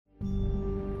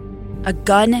a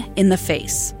gun in the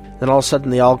face. Then all of a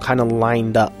sudden, they all kind of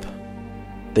lined up.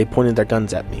 They pointed their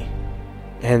guns at me.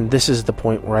 And this is the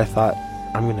point where I thought,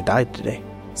 I'm going to die today.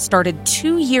 Started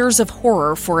 2 years of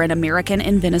horror for an American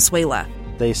in Venezuela.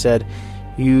 They said,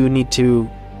 you need to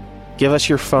give us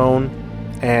your phone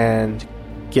and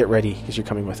get ready because you're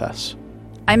coming with us.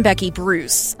 I'm Becky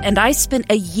Bruce, and I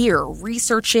spent a year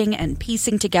researching and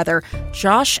piecing together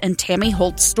Josh and Tammy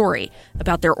Holt's story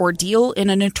about their ordeal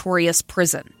in a notorious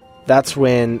prison. That's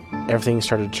when everything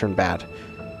started to turn bad.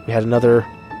 We had another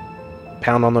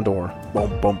pound on the door.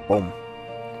 Boom, boom, boom.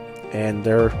 And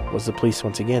there was the police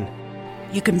once again.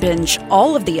 You can binge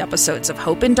all of the episodes of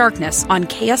Hope in Darkness on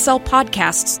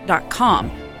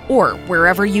kslpodcasts.com or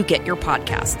wherever you get your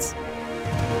podcasts.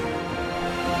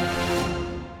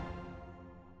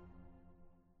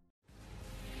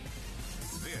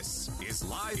 This is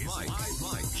Live Mike.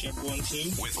 Check 1,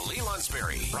 2. With Lee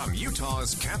Lunsberry. From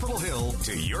Utah's Capitol Hill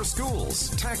to your schools,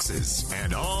 taxes,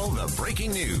 and all the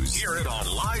breaking news. Hear it on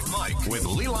Live Mike with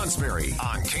Lee Lunsberry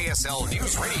on KSL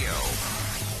News Radio.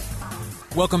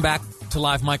 Welcome back to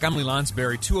Live Mike. I'm Lee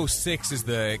Lonsberry. 2:06 is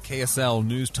the KSL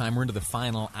news time. We're into the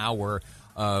final hour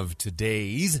of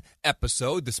today's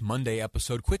episode, this Monday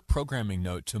episode. Quick programming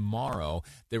note. Tomorrow,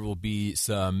 there will be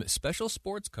some special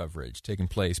sports coverage taking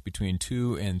place between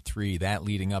 2 and 3, that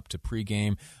leading up to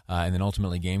pregame and then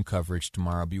ultimately game coverage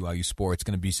tomorrow, BYU Sports.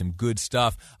 Going to be some good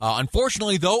stuff.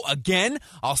 Unfortunately, though, again,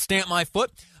 I'll stamp my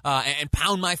foot and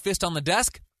pound my fist on the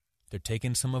desk. They're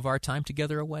taking some of our time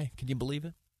together away. Can you believe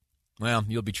it? Well,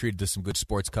 you'll be treated to some good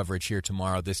sports coverage here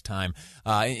tomorrow this time.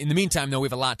 In the meantime, though, we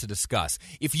have a lot to discuss.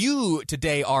 If you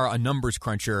today are a numbers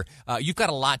cruncher, you've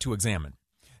got a lot to examine.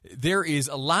 There is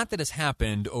a lot that has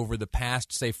happened over the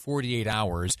past, say, 48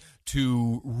 hours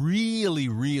to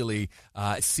really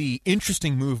see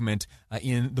interesting movement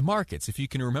in the markets. If you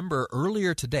can remember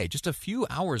earlier today, just a few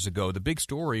hours ago, the big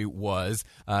story was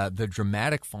the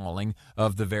dramatic falling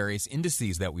of the various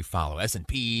indices that we follow,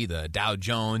 S&P, the Dow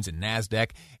Jones, and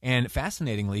NASDAQ. And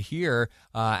fascinatingly here,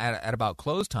 at about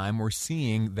close time, we're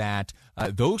seeing that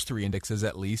those three indexes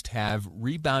at least have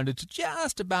rebounded to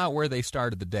just about where they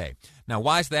started the day. Now,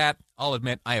 why is that? I'll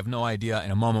admit I have no idea.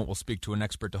 In a moment, we'll speak to an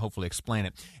expert to hopefully explain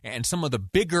it. And some of the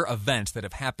bigger events that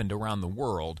have happened around the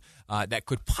world that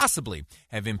could possibly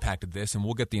have impacted this, and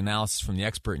we'll get the analysis from the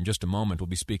expert in just a moment. We'll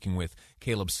be speaking with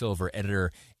Caleb Silver,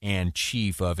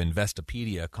 editor-in-chief of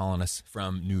Investopedia, calling us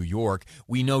from New York.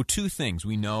 We know two things.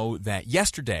 We know that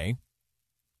yesterday,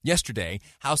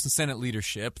 House and Senate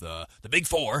leadership, the Big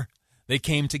Four, they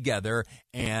came together,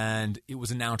 and it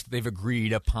was announced that they've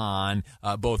agreed upon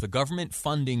both a government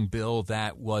funding bill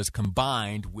that was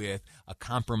combined with a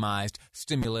compromised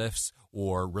stimulus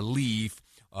or relief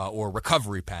or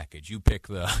recovery package. You pick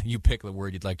the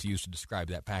word you'd like to use to describe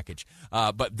that package.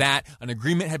 But that an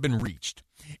agreement had been reached,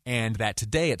 and that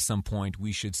today at some point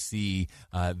we should see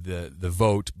the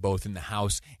vote both in the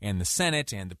House and the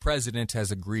Senate, and the president has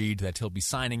agreed that he'll be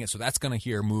signing it. So that's going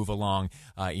to move along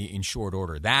in short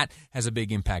order. That has a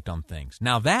big impact on things.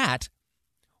 Now that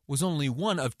was only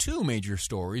one of two major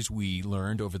stories we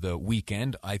learned over the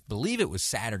weekend. I believe it was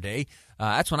Saturday.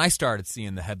 That's when I started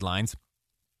seeing the headlines.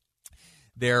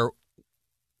 There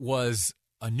was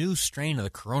a new strain of the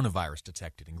coronavirus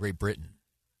detected in Great Britain.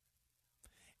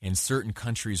 And certain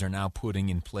countries are now putting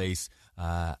in place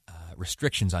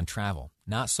restrictions on travel.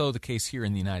 Not so the case here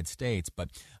in the United States, but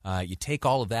you take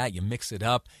all of that, you mix it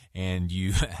up, and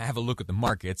you have a look at the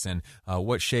markets, and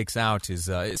what shakes out is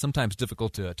sometimes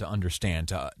difficult to understand.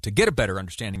 To get a better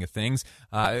understanding of things,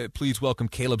 please welcome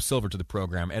Caleb Silver to the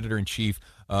program, editor-in-chief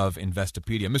of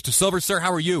Investopedia. Mr. Silver, sir,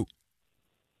 how are you?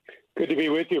 Good to be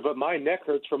with you, but my neck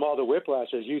hurts from all the whiplash.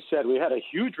 As you said, we had a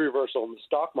huge reversal in the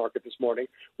stock market this morning.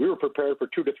 We were prepared for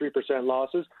 2 to 3%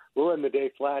 losses. We're in the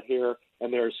day flat here,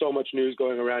 and there's so much news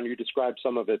going around. You described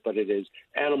some of it, but it is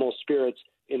animal spirits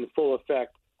in full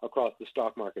effect across the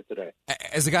stock market today.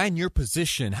 As a guy in your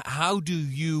position, how do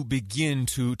you begin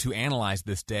to analyze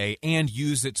this day and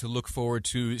use it to look forward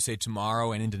to, say,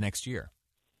 tomorrow and into next year?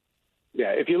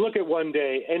 Yeah, if you look at one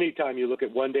day, anytime you look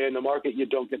at one day in the market, you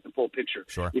don't get the full picture.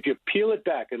 Sure. If you peel it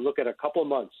back and look at a couple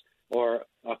months or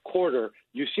a quarter,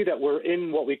 you see that we're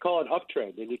in what we call an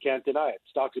uptrend, and you can't deny it.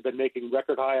 Stocks have been making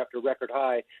record high after record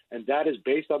high, and that is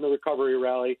based on the recovery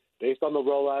rally, based on the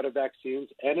rollout of vaccines,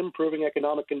 and improving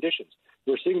economic conditions.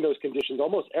 We're seeing those conditions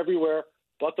almost everywhere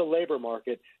but the labor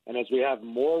market, and as we have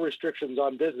more restrictions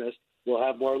on business, we'll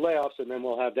have more layoffs, and then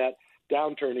we'll have that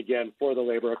downturn again for the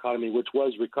labor economy, which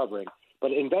was recovering.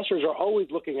 But investors are always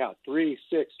looking out 3,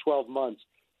 6, 12 months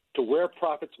to where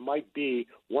profits might be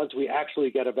once we actually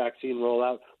get a vaccine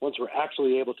rollout, once we're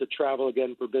actually able to travel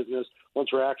again for business, once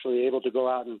we're actually able to go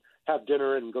out and have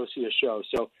dinner and go see a show.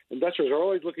 So investors are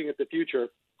always looking at the future.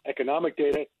 Economic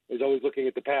data is always looking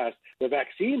at the past. The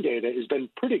vaccine data has been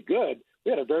pretty good.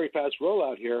 We had a very fast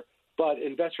rollout here, but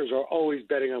investors are always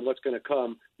betting on what's going to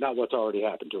come, not what's already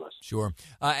happened to us. Sure.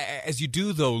 As you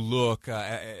do, though, look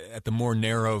at the more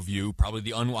narrow view, probably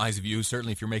the unwise view,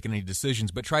 certainly if you're making any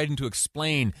decisions, but trying to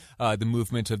explain the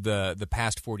movement of the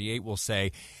past 48, we'll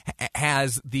say,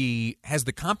 has the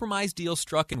compromise deal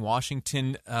struck in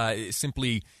Washington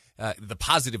simply the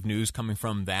positive news coming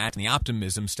from that and the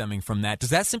optimism stemming from that,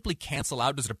 does that simply cancel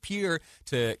out? Does it appear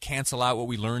to cancel out what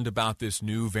we learned about this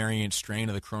new variant strain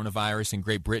of the coronavirus in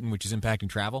Great Britain, which is impacting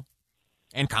travel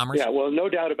and commerce? Yeah, well, no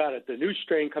doubt about it. The new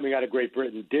strain coming out of Great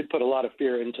Britain did put a lot of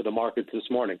fear into the markets this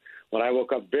morning. When I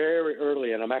woke up very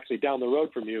early, and I'm actually down the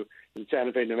road from you in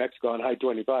Santa Fe, New Mexico on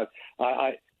I-25,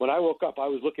 when I woke up, I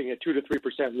was looking at 2 to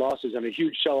 3% losses and a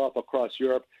huge sell-off across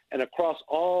Europe and across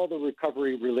all the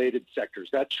recovery-related sectors.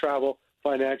 That's travel,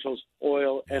 financials,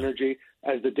 oil, energy.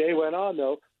 As the day went on,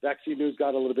 though, vaccine news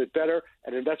got a little bit better,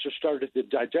 and investors started to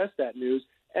digest that news.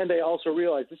 And they also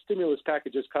realize the stimulus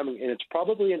package is coming, and it's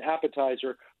probably an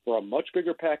appetizer for a much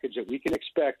bigger package that we can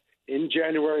expect in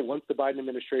January once the Biden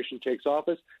administration takes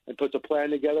office and puts a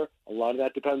plan together. A lot of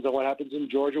that depends on what happens in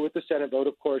Georgia with the Senate vote,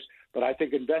 of course. But I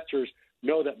think investors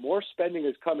know that more spending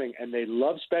is coming, and they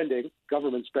love spending,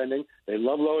 government spending. They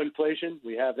love low inflation.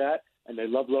 We have that. And they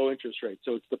love low interest rates.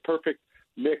 So it's the perfect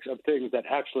mix of things that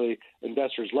actually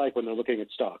investors like when they're looking at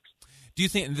stocks. Do you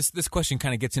think, and this question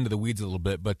kind of gets into the weeds a little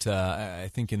bit, but I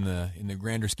think in the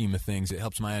grander scheme of things, it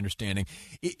helps my understanding.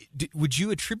 Would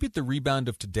you attribute the rebound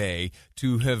of today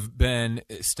to have been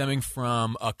stemming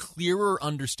from a clearer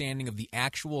understanding of the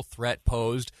actual threat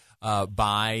posed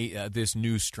by this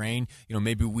new strain? You know,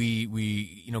 maybe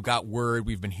we got word,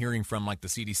 we've been hearing from like the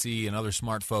CDC and other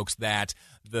smart folks that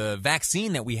the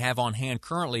vaccine that we have on hand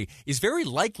currently is very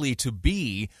likely to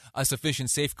be a sufficient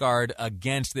safeguard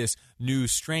against this new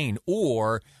strain,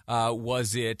 or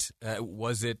was it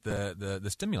the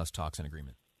stimulus talks and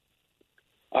agreement?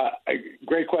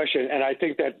 Great question, and I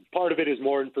think that part of it is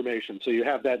more information. So you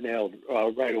have that nailed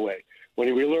right away.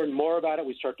 When we learn more about it,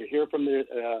 we start to hear from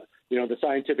the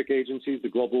scientific agencies, the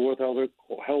Global World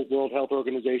Health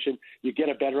Organization. You get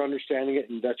a better understanding of it.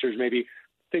 Investors maybe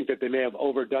think that they may have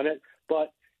overdone it,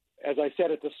 but as I said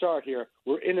at the start here,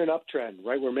 we're in an uptrend,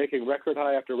 right? We're making record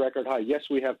high after record high. Yes,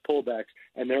 we have pullbacks,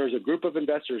 and there is a group of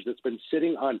investors that's been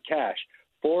sitting on cash,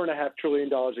 $4.5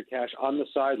 trillion of cash on the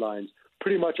sidelines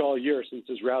pretty much all year since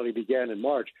this rally began in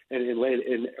March and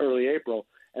in early April,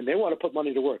 and they want to put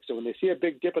money to work. So when they see a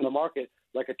big dip in the market,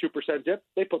 like a 2% dip,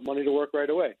 they put money to work right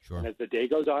away. Sure. And as the day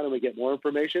goes on and we get more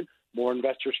information, more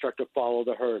investors start to follow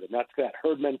the herd. And that's that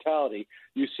herd mentality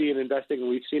you see in investing, and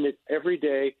we've seen it every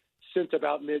day since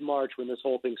about mid-March when this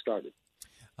whole thing started.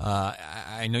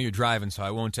 I know you're driving, so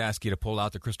I won't ask you to pull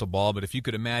out the crystal ball, but if you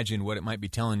could imagine what it might be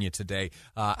telling you today,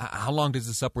 how long does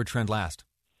this upward trend last?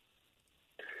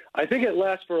 I think it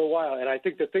lasts for a while, and I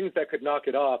think the things that could knock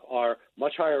it off are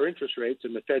much higher interest rates,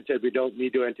 and the Fed said we don't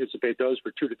need to anticipate those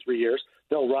for 2 to 3 years.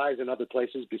 They'll rise in other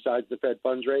places besides the Fed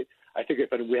funds rate. I think if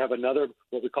we have another,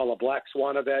 what we call a black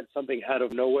swan event, something out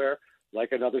of nowhere,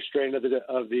 like another strain of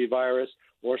the virus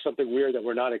or something weird that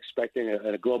we're not expecting,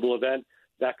 a global event,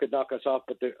 that could knock us off.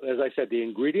 But as I said, the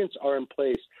ingredients are in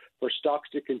place for stocks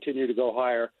to continue to go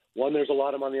higher. One, there's a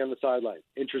lot of money on the sideline.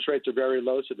 Interest rates are very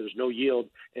low, so there's no yield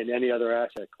in any other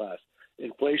asset class.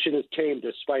 Inflation is tamed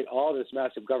despite all this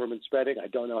massive government spending. I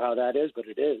don't know how that is, but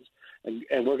it is.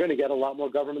 And we're going to get a lot more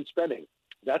government spending.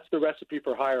 That's the recipe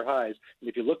for higher highs. And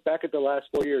if you look back at the last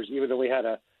 4 years, even though we had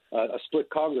a split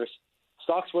Congress,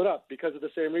 stocks went up because of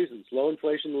the same reasons: low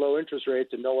inflation, low interest rates,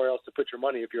 and nowhere else to put your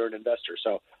money if you're an investor.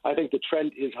 So I think the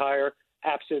trend is higher,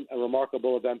 absent a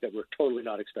remarkable event that we're totally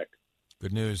not expecting.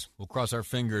 Good news. We'll cross our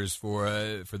fingers for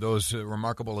those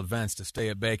remarkable events to stay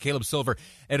at bay. Caleb Silver,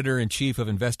 Editor-in-Chief of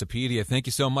Investopedia. Thank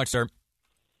you so much, sir.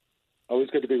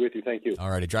 Always good to be with you. Thank you. All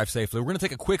righty. Drive safely. We're going to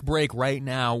take a quick break right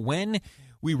now. When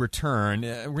we return,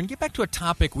 we're going to get back to a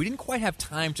topic we didn't quite have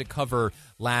time to cover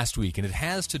last week, and it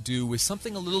has to do with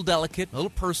something a little delicate, a little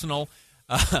personal,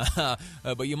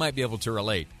 but you might be able to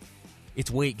relate. It's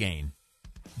weight gain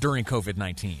during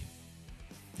COVID-19.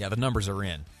 Yeah, the numbers are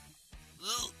in.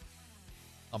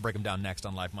 I'll break them down next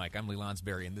on Live Mike. I'm Lee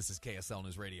Lonsberry, and this is KSL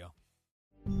News Radio.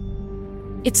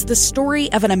 It's the story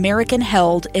of an American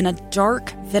held in a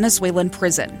dark Venezuelan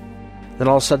prison. Then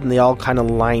all of a sudden, they all kind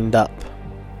of lined up.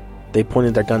 They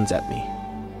pointed their guns at me.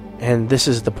 And this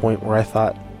is the point where I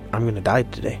thought, I'm going to die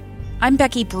today. I'm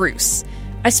Becky Bruce.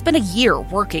 I spent a year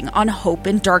working on Hope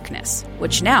in Darkness,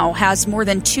 which now has more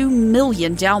than 2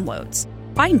 million downloads.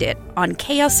 Find it on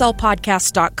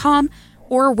kslpodcast.com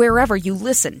or wherever you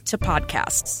listen to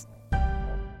podcasts.